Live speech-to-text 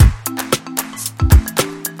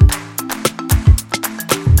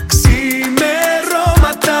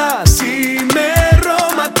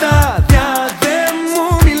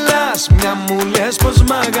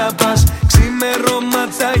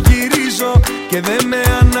και δεν με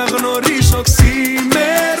αναγνωρίζω.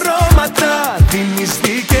 Ξημερώματα, δίνεις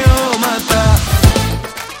δικαιώματα.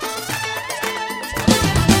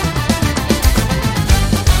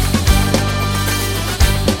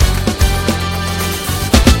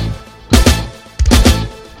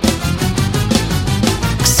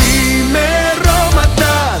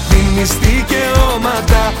 Ξημερώματα, δίνεις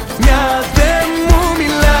δικαιώματα. Μια δεν μου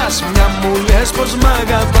μιλάς, μια μου λες πως μ'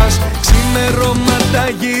 αγαπάς. Ξημερώματα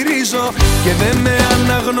γυρίζω και δεν με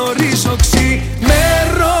αναγνωρίζω.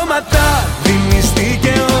 Ξημερώματα, δίνεις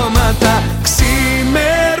δικαιώματα.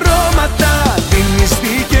 Ξημερώματα, δίνεις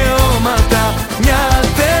δικαιώματα. Μια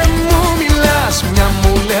δεν μου μιλάς, μια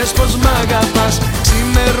μου λες πως μ' αγαπάς.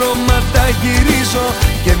 Ξημερώματα γυρίζω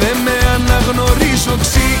και δεν με αναγνωρίζω.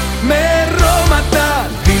 Ξημερώματα,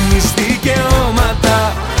 δίνεις δικαιώματα.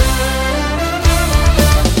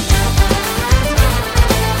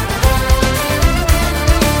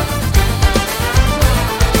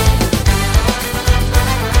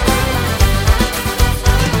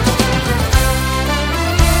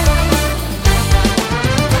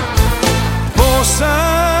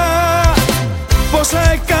 Πόσα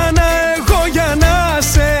έκανα εγώ για να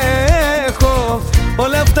σε έχω.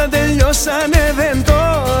 Όλα αυτά τελειώσανε, δεν το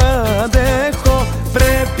αντέχω.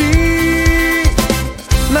 Πρέπει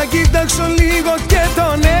να κοιτάξω λίγο και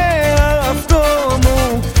τον εαυτό μου.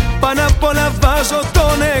 Πάνω απ' όλα βάζω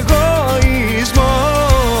τον εγωισμό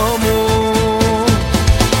μου.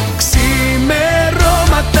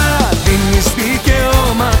 Ξημερώματα, δίνεις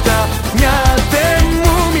δικαιώματα. Μια δεν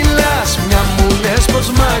μου μιλάς, μια μου λες πως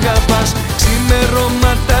μ' αγαπάς.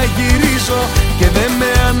 Ξημερώματα γυρίζω και δεν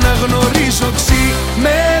με αναγνωρίζω.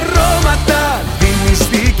 Ξημερώματα, δίνεις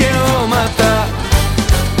δικαιώματα.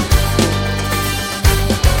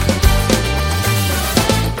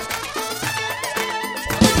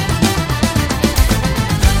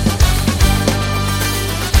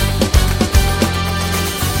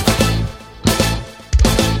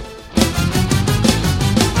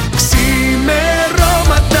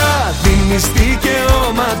 Ξημερώματα, δίνεις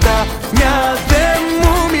δικαιώματα. Μια δεν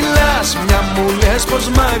μου μιλάς, μια μου λες πως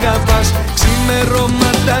μ' αγαπάς.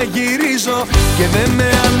 Ξημερώματα γυρίζω και δεν με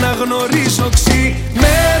αναγνωρίζω.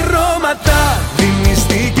 Ξημερώματα, δίνεις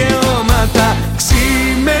δικαιώματα.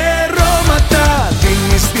 Ξημερώματα.